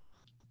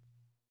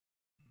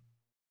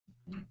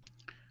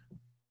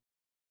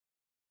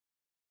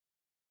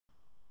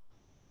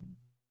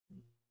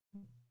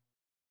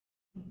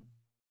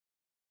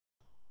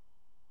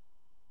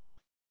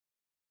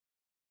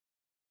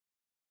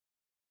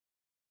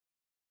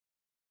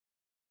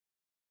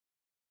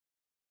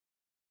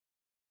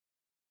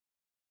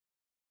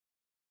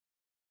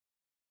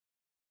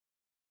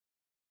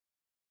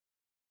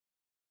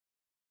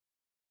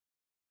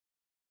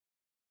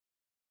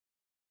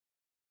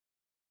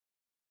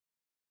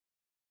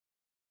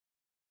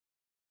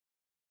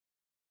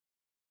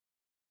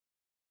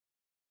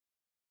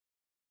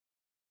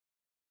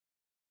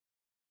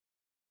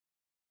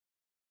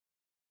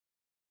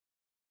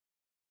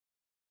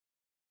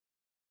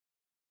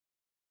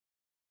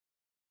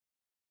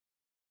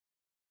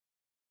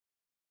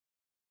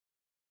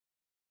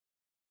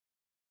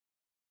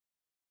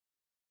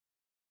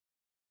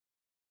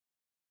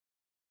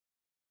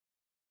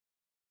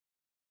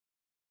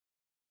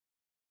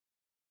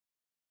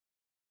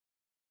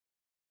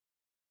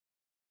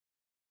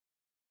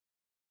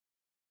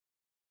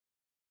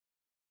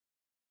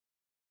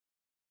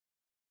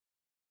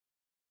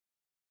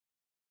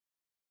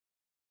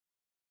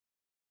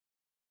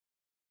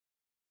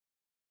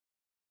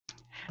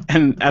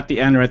 And at the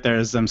end, right there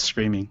is them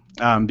screaming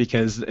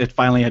because it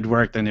finally had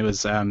worked, and it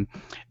was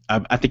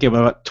I think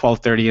about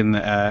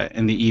 12:30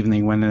 in the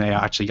evening when they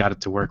actually got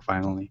it to work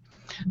finally.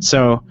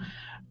 So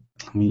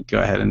let me go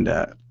ahead and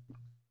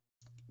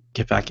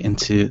get back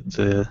into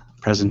the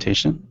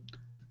presentation.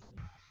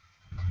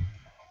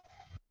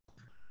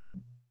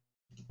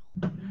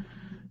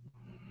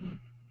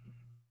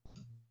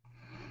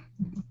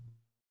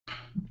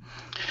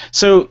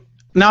 So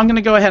now I'm going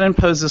to go ahead and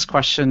pose this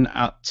question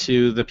out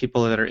to the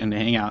people that are in the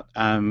Hangout.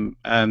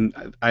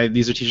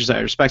 These are teachers that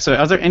I respect. So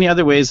are there any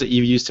other ways that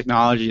you've used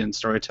technology and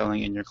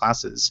storytelling in your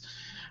classes?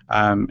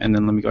 And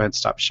then let me go ahead and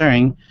stop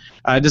sharing.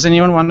 Does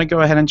anyone want to go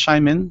ahead and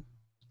chime in?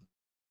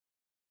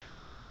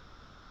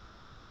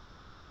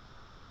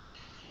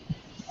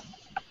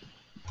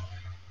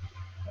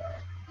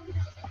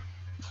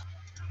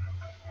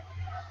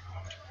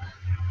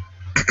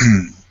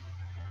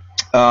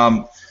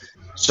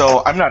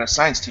 So I'm not a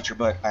science teacher,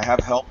 but I have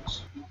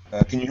helped.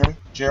 Can you hear me,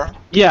 JR?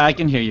 Yeah, I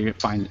can hear you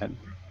fine, Ed.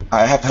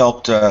 I have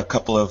helped a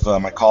couple of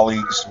my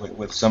colleagues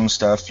with some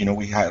stuff. You know,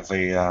 we have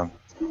a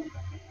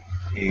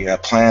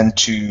plan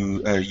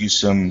to use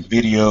some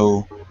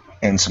video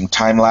and some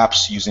time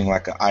lapse using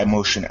like an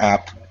iMotion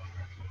app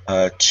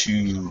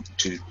to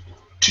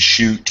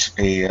shoot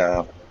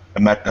a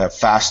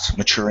fast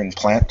maturing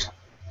plant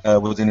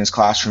within his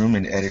classroom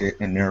and edit it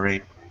and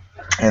narrate.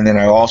 And then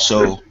I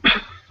also,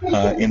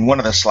 in one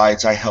of the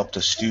slides, I helped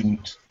a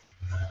student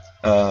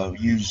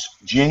use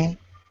Snagit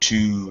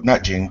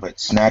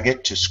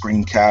to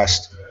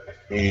screencast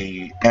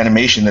a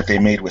animation that they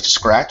made with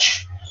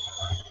Scratch,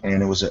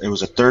 and it was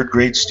a third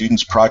grade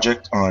student's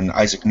project on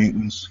Isaac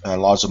Newton's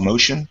laws of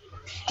motion,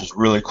 which was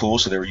really cool.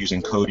 So they were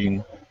using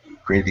coding,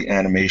 created the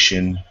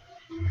animation,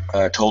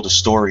 told a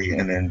story,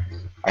 and then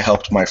I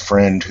helped my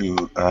friend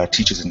who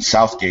teaches in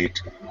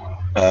Southgate.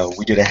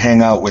 We did a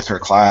hangout with her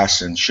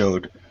class and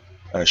showed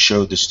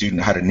the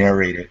student how to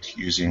narrate it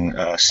using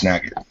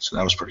Snagit. So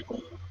that was pretty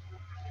cool.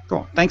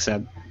 Cool. Thanks,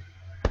 Ed.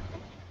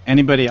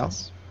 Anybody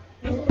else?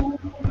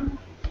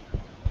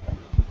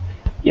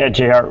 Yeah,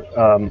 JR,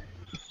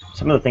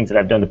 some of the things that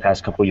I've done the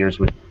past couple of years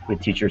with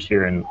teachers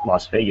here in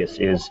Las Vegas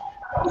is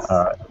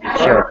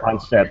share a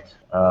concept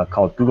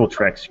called Google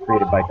Treks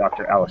created by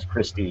Dr. Alice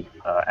Christie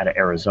out of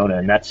Arizona,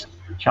 and that's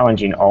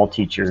challenging all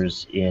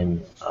teachers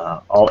in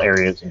all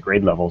areas and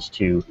grade levels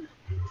to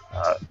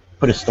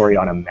put a story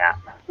on a map.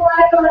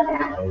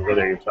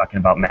 Whether you're talking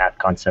about math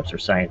concepts or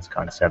science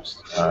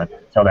concepts,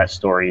 tell that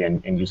story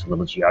and use a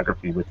little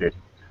geography with it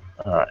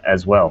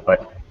as well.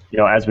 But you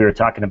know, as we were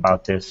talking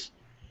about this,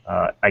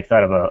 I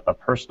thought of a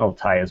personal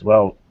tie as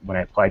well. When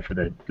I applied for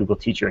the Google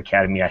Teacher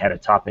Academy, I had a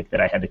topic that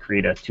I had to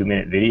create a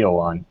 2-minute video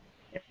on,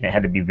 and it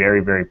had to be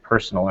very, very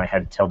personal. And I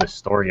had to tell this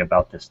story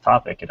about this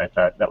topic, and I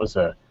thought that was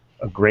a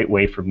great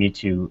way for me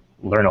to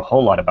learn a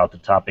whole lot about the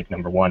topic,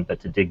 number one, but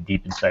to dig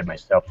deep inside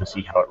myself to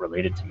see how it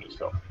related to me.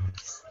 So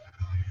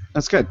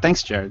that's good.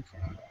 Thanks, Jared.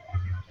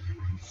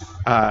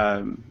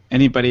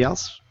 Anybody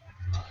else?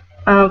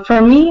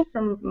 For me,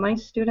 from my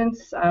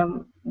students,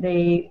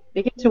 they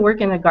get to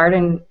work in a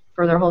garden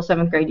for their whole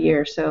 7th grade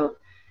year. So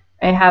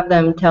I have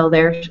them tell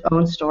their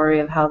own story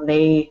of how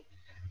they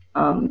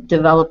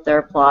developed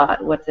their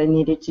plot, what they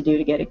needed to do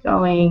to get it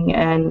going,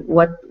 and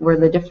what were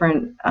the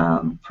different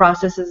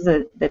processes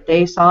that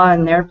they saw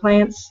in their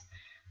plants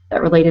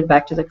that related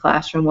back to the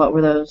classroom. What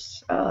were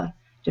those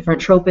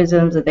different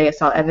tropisms that they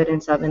saw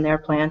evidence of in their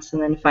plants,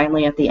 and then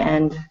finally at the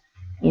end,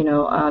 you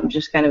know,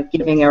 just kind of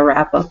giving a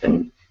wrap up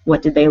and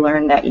what did they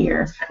learn that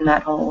year from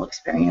that whole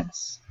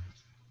experience.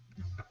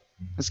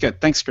 That's good.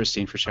 Thanks,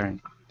 Christine, for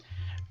sharing.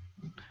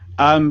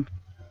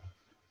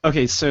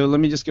 Okay, so let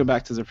me just go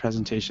back to the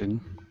presentation.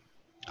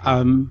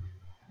 You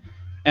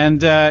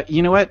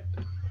know what?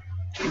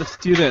 Let's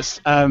do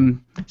this.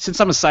 Since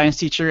I'm a science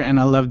teacher and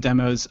I love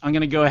demos, I'm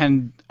going to go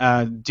ahead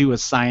and do a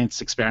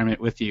science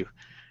experiment with you.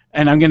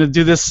 And I'm going to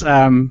do this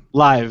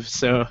live.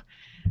 So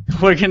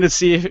we're going to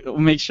see if we'll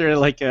make sure,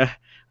 like,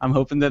 I'm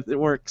hoping that it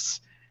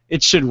works.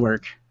 It should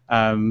work.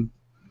 All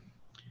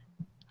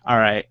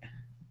right.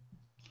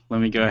 Let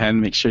me go ahead and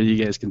make sure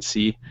you guys can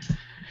see.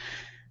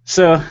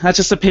 So that's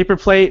just a paper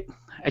plate.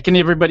 Can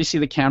everybody see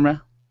the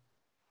camera?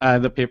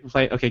 The paper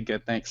plate? Okay,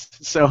 good, thanks.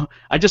 So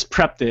I just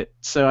prepped it.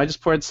 So I just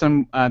poured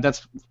some,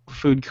 that's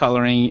food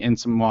coloring in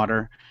some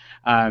water.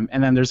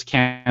 And then there's a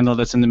candle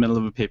that's in the middle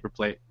of a paper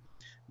plate.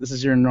 This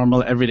is your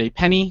normal everyday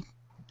penny.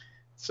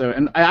 So,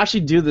 and I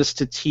actually do this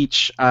to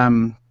teach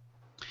the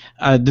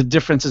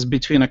differences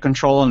between a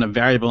control and a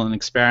variable in an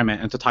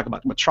experiment and to talk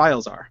about what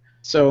trials are.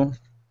 So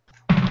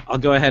I'll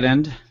go ahead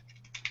and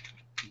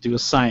do a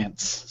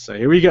science. So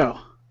here we go.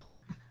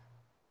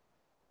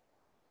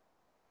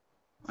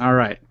 All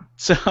right.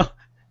 So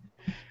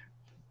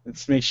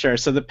let's make sure.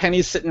 So the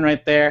penny's sitting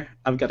right there.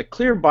 I've got a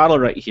clear bottle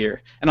right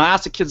here. And I'll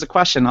ask the kids a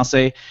question. I'll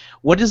say,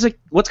 what's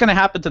going to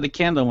happen to the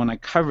candle when I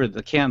cover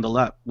the candle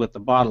up with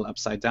the bottle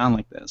upside down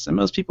like this? And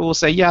most people will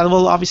say, yeah,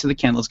 well, obviously the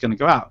candle's going to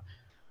go out.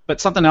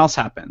 But something else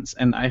happens.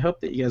 And I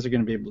hope that you guys are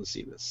going to be able to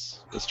see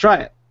this. Let's try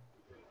it.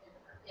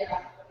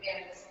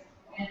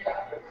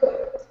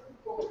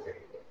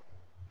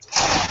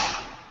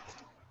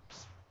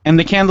 and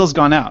the candle's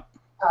gone out.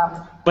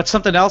 But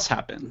something else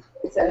happened.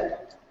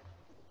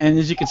 And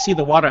as you can see,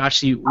 the water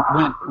actually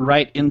went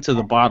right into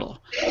the bottle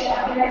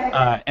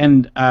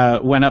and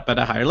went up at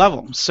a higher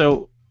level.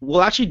 So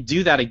we'll actually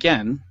do that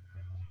again,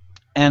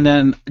 and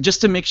then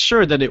just to make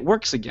sure that it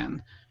works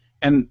again.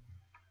 And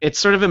it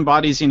sort of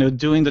embodies,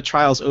 doing the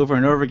trials over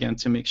and over again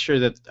to make sure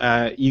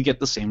that you get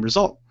the same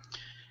result.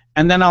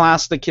 And then I'll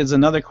ask the kids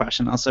another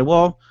question. I'll say,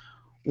 well,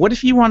 what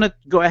if you want to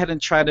go ahead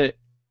and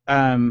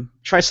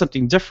try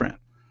something different?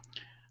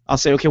 I'll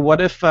say, okay, what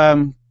if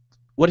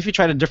you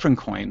tried a different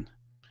coin?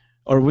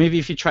 Or maybe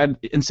if you tried,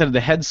 instead of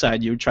the head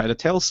side, you would try the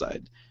tail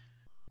side.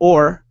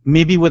 Or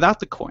maybe without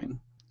the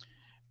coin.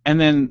 And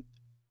then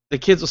the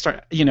kids will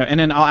start, and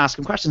then I'll ask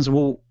them questions.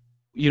 Well,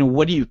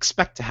 what do you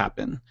expect to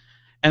happen?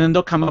 And then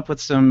they'll come up with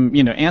some,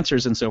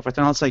 answers and so forth.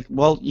 And I'll say,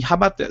 well, how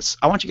about this?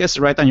 I want you guys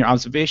to write down your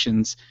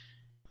observations,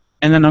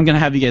 and then I'm going to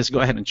have you guys go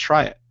ahead and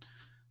try it.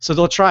 So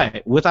they'll try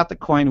it without the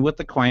coin, with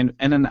the coin,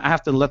 and then I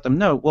have to let them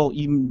know, well,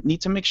 you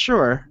need to make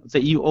sure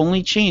that you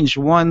only change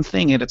one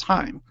thing at a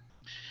time.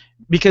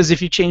 Because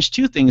if you change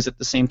two things at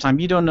the same time,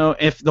 you don't know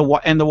if the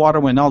water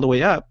went all the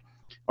way up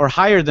or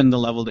higher than the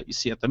level that you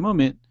see at the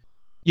moment.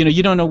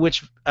 You don't know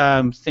which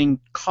thing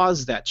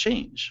caused that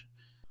change.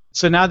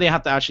 So now they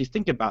have to actually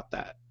think about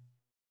that.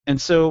 And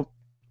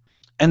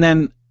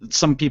then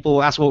some people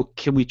will ask, well,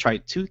 can we try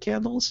 2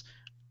 candles?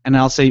 And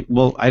I'll say,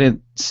 well, I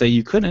didn't say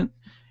you couldn't.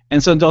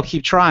 And so they'll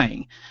keep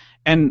trying.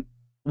 And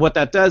what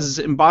that does is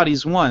it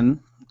embodies,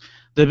 one,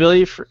 the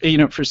ability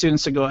for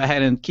students to go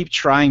ahead and keep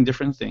trying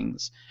different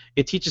things.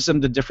 It teaches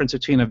them the difference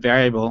between a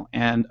variable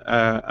and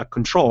a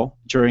control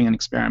during an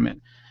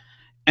experiment.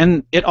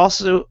 And it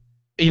also,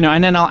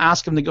 and then I'll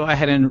ask them to go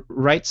ahead and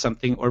write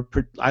something, or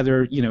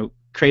either,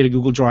 create a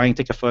Google drawing,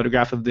 take a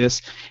photograph of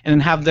this, and then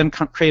have them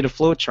create a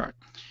flow chart.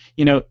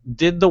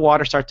 Did the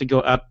water start to go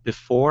up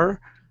before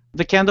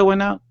the candle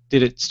went out?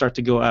 Did it start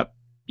to go up,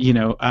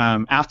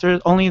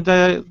 after only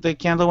the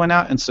candle went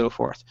out, and so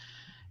forth?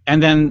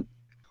 And then,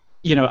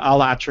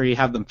 I'll actually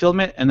have them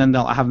film it, and then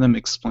they'll have them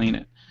explain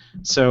it.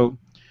 So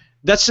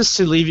that's just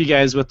to leave you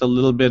guys with a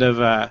little bit of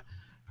a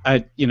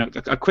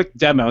quick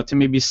demo to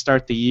maybe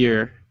start the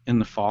year in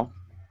the fall.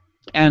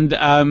 And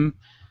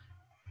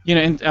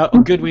and a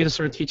good way to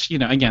sort of teach,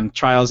 again,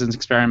 trials and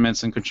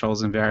experiments and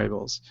controls and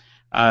variables.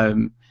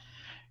 And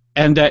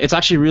it's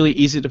actually really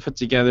easy to put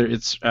together.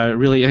 It's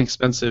really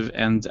inexpensive,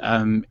 and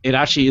it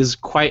actually is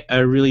quite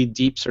a really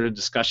deep sort of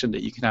discussion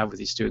that you can have with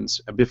these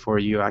students before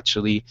you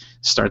actually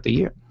start the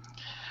year.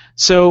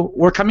 So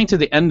we're coming to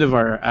the end of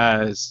our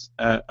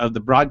of the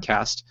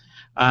broadcast.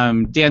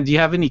 Dan, do you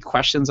have any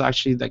questions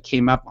actually that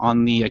came up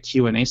on the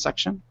Q&A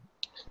section?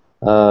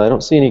 I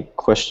don't see any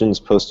questions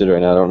posted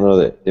right now. I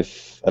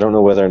don't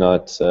know whether or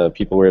not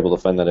people were able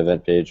to find that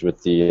event page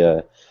with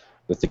the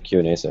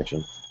Q&A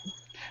section.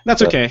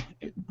 That's okay.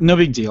 No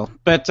big deal.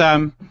 But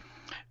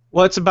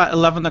well, it's about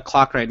 11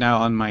 o'clock right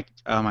now on my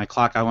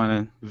clock. I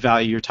want to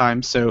value your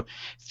time. So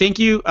thank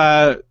you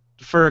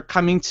for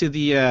coming to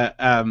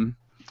the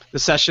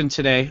session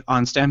today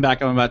on Stand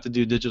Back. I'm about to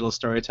do digital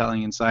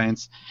storytelling in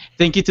science.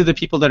 Thank you to the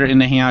people that are in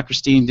the Hangout,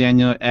 Christine,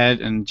 Daniel,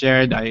 Ed, and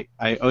Jared. I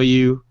owe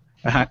you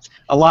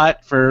a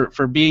lot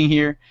for being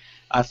here.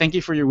 Thank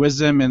you for your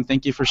wisdom, and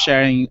thank you for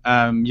sharing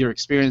your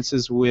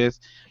experiences with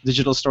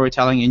digital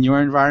storytelling in your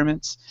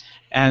environments.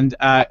 And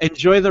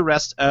enjoy the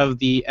rest of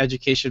the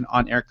Education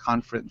on Air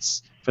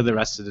conference for the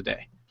rest of the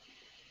day.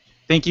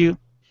 Thank you.